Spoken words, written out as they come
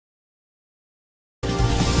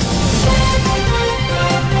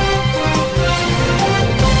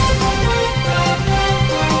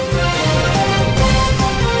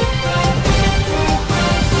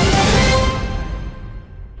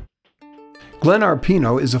Glenn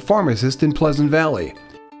Arpino is a pharmacist in Pleasant Valley.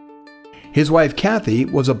 His wife Kathy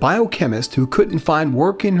was a biochemist who couldn't find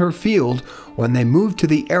work in her field when they moved to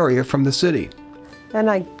the area from the city.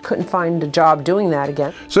 And I couldn't find a job doing that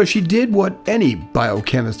again. So she did what any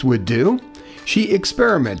biochemist would do. She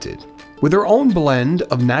experimented with her own blend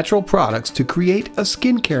of natural products to create a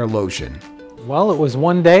skincare lotion. Well, it was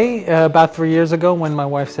one day about 3 years ago when my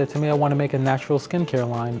wife said to me, I want to make a natural skincare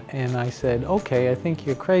line. And I said, okay, I think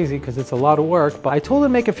you're crazy because it's a lot of work. But I told her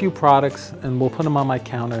to make a few products and we'll put them on my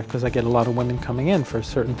counter because I get a lot of women coming in for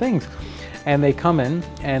certain things. And they come in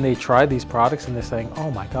and they try these products and they're saying, oh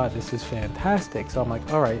my God, this is fantastic. So I'm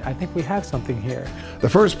like, all right, I think we have something here. The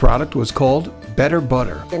first product was called Better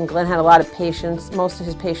Butter. And Glenn had a lot of patients. Most of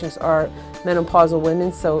his patients are menopausal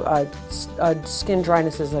women, so skin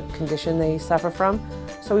dryness is a condition they suffer from.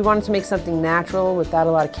 So we wanted to make something natural without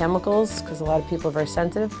a lot of chemicals because a lot of people are very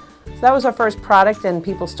sensitive. So that was our first product and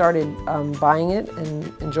people started buying it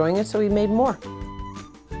and enjoying it, so we made more.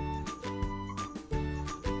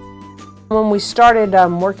 When we started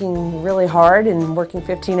working really hard and working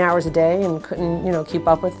 15 hours a day and couldn't, keep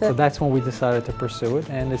up with it. So that's when we decided to pursue it,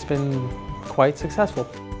 and it's been quite successful.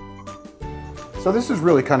 So this is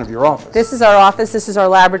really kind of your office. This is our office, this is our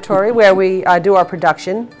laboratory where we do our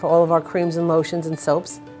production for all of our creams and lotions and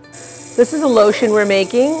soaps. This is a lotion we're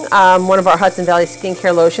making, one of our Hudson Valley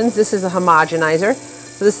skincare lotions. This is a homogenizer.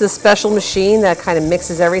 So this is a special machine that kind of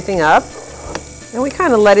mixes everything up. And we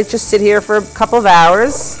kind of let it just sit here for a couple of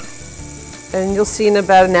hours. And you'll see in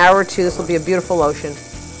about an hour or two, this will be a beautiful lotion.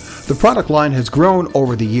 The product line has grown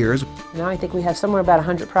over the years. Now I think we have somewhere about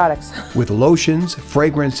 100 products. With lotions,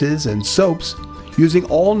 fragrances, and soaps, using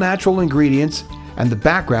all natural ingredients and the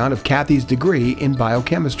background of Kathy's degree in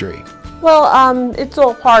biochemistry. Well, it's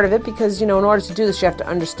all part of it because, in order to do this, you have to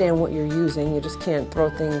understand what you're using. You just can't throw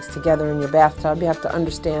things together in your bathtub. You have to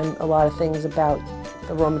understand a lot of things about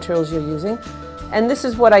the raw materials you're using. And this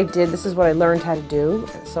is what I did, this is what I learned how to do,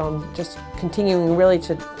 so I'm just continuing really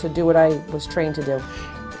to do what I was trained to do.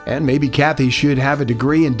 And maybe Kathy should have a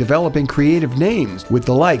degree in developing creative names with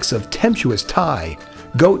the likes of Temptuous Thai,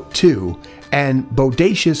 Goat 2, and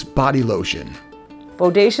Bodacious Body Lotion.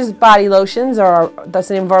 Bodacious Body Lotions that's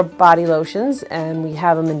the name of our body lotions, and we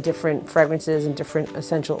have them in different fragrances and different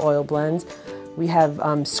essential oil blends. We have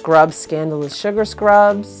scrubs, Scandalous Sugar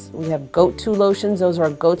Scrubs. We have Goat 2 lotions, those are our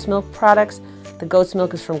goat's milk products. The goat's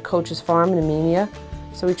milk is from Coach's Farm in Amelia.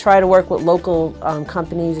 So we try to work with local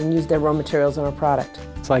companies and use their raw materials in our product.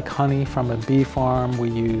 It's like honey from a bee farm. We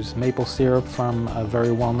use maple syrup from a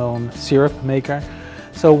very well-known syrup maker.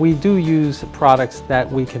 So we do use products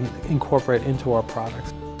that we can incorporate into our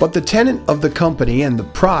products. But the tenet of the company and the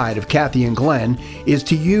pride of Kathy and Glenn is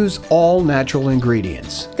to use all natural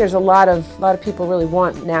ingredients. There's a lot of people really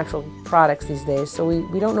want natural products these days, so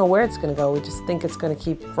we don't know where it's going to go. We just think it's going to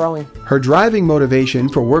keep growing. Her driving motivation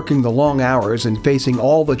for working the long hours and facing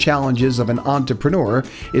all the challenges of an entrepreneur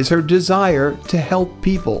is her desire to help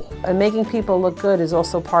people. And making people look good is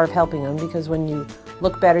also part of helping them because when you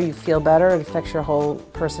look better, you feel better. It affects your whole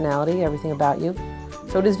personality, everything about you.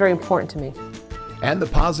 So it is very important to me. And the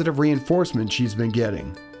positive reinforcement she's been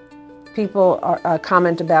getting. People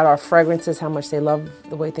comment about our fragrances, how much they love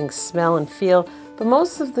the way things smell and feel. But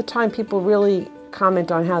most of the time people really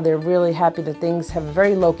comment on how they're really happy that things have a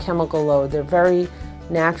very low chemical load. They're very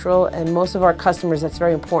natural, and most of our customers, that's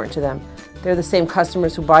very important to them. They're the same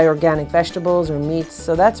customers who buy organic vegetables or meats,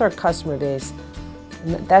 so that's our customer base.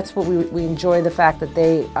 And that's what we enjoy, the fact that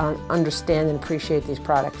they understand and appreciate these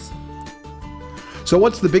products. So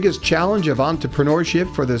what's the biggest challenge of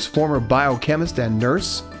entrepreneurship for this former biochemist and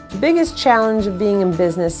nurse? The biggest challenge of being in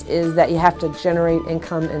business is that you have to generate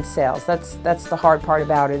income and sales. That's the hard part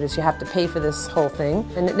about it, is you have to pay for this whole thing.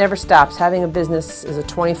 And it never stops. Having a business is a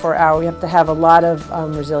 24-hour. You have to have a lot of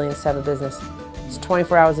resilience to have a business. It's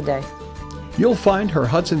 24 hours a day. You'll find her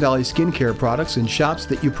Hudson Valley skincare products in shops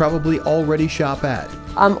that you probably already shop at.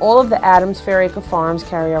 All of the Adams Fairacre Farms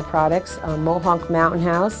carry our products, Mohonk Mountain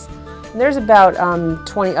House. And there's about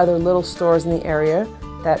 20 other little stores in the area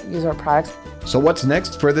that use our products. So what's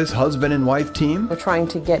next for this husband and wife team? We're trying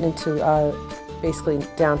to get into basically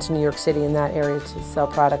down to New York City in that area to sell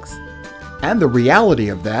products. And the reality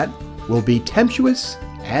of that will be Temptuous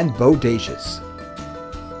and Bodacious.